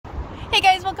Hey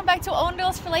guys, welcome back to Own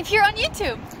Wheels for Life here on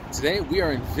YouTube. Today we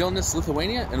are in Vilnius,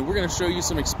 Lithuania, and we're going to show you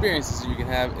some experiences you can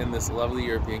have in this lovely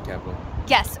European capital.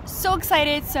 Yes, so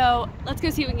excited, so let's go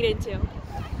see what we can get into.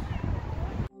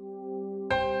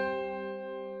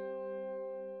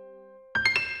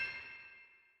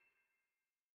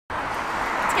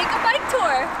 Take a bike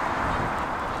tour.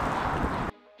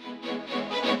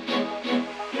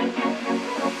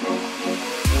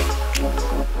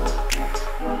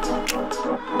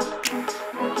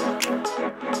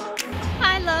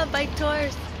 I love bike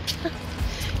tours.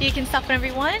 You can stop whenever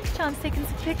you want. John's taking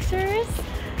some pictures.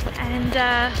 And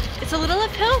it's a little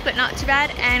uphill, but not too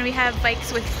bad. And we have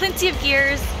bikes with plenty of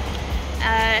gears.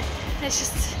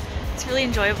 It's really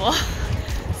enjoyable.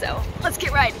 So let's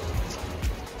get riding.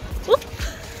 Whoop.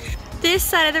 This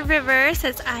side of the river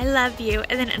says I love you,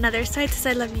 and then another side says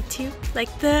I love you too.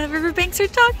 Like the riverbanks are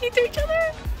talking to each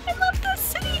other. I love this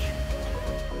city.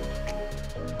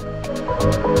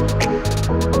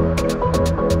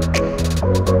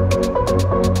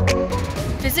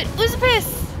 Visit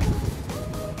Uzbekistan.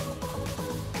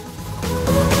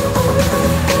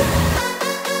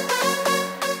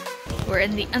 We're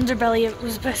in the underbelly of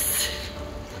Uzbekistan.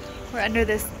 We're under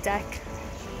this deck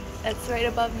that's right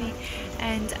above me,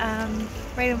 and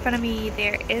right in front of me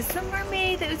there is the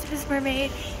mermaid, the Uzbekistan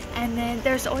mermaid, and then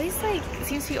there's always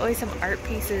seems to be always some art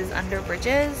pieces under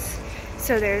bridges.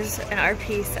 So there's an art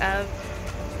piece of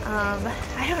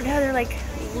I don't know, they're like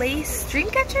lace dream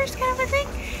catchers kind of a thing,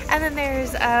 and then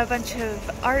there's a bunch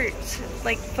of art,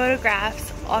 like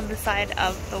photographs on the side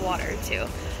of the water too.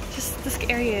 Just this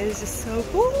area is just so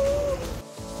cool.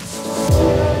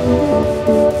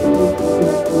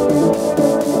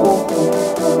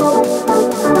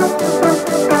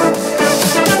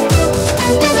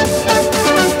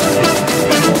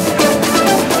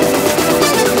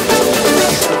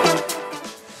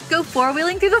 Go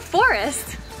four-wheeling through the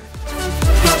forest.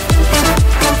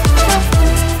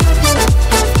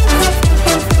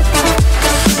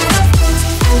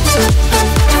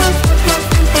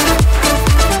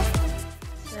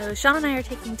 So Sean and I are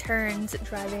taking turns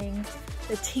driving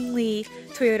the Tinggly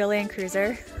Toyota Land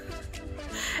Cruiser.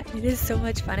 It is so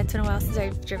much fun. It's been a while since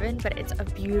I've driven, but it's a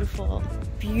beautiful,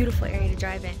 beautiful area to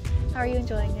drive in. How are you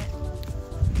enjoying it?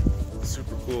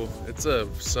 Super cool. It's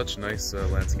such nice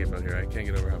landscape out here. I can't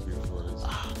get over how beautiful it is.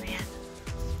 Oh man.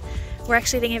 We're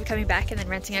actually thinking of coming back and then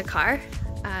renting a car.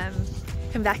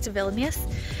 Come back to Vilnius,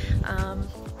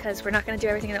 because we're not going to do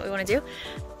everything that we want to do.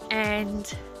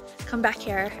 And come back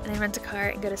here and then rent a car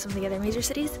and go to some of the other major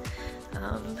cities.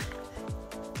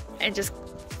 And just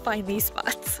find these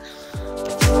spots.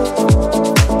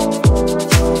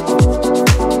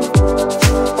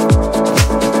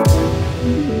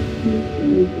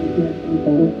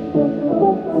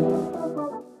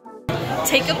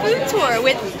 Take a food tour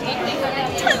with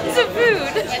tons of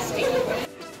food.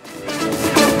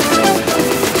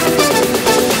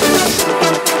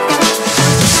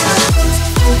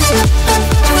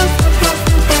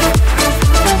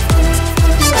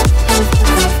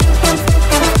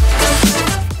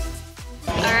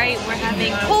 Alright, we're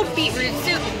having cold beetroot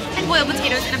soup and boiled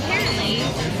potatoes, and apparently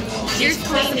you're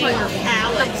supposed to put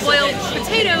the boiled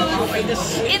potatoes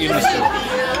in the soup.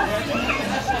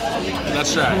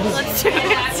 Let's try. Let's do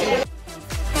it.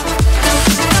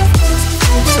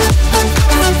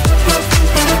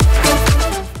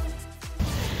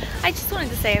 I just wanted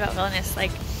to say about Vilnius,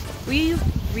 like, we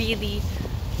really,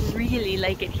 really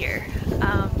like it here.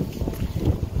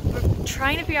 We're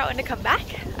trying to figure out when to come back.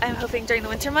 I'm hoping during the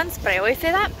winter months, but I always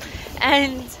say that.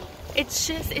 And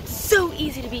it's so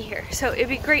easy to be here. So it'd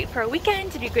be great for a weekend,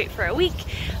 it'd be great for a week.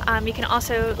 You can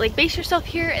also like base yourself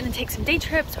here and then take some day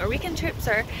trips or weekend trips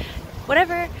or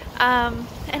whatever.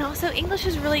 And also English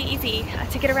is really easy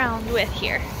to get around with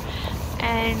here.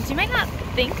 And you might not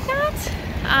think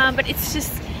that, but it's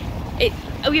just,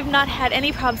 we've not had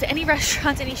any problems at any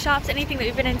restaurants, any shops, anything that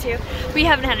we've been into. We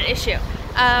haven't had an issue.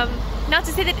 Not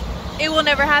to say that it will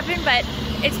never happen, but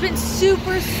it's been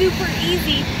super, super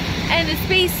easy. And the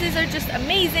spaces are just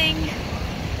amazing.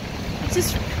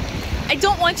 I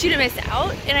don't want you to miss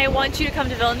out, and I want you to come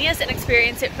to Vilnius and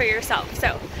experience it for yourself.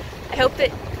 So I hope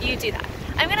that you do that.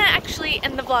 I'm gonna actually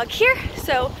end the vlog here,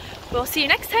 so we'll see you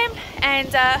next time,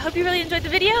 and hope you really enjoyed the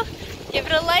video. Give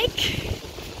it a like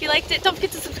if you liked it. Don't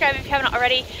forget to subscribe if you haven't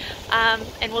already,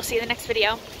 and we'll see you in the next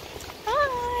video.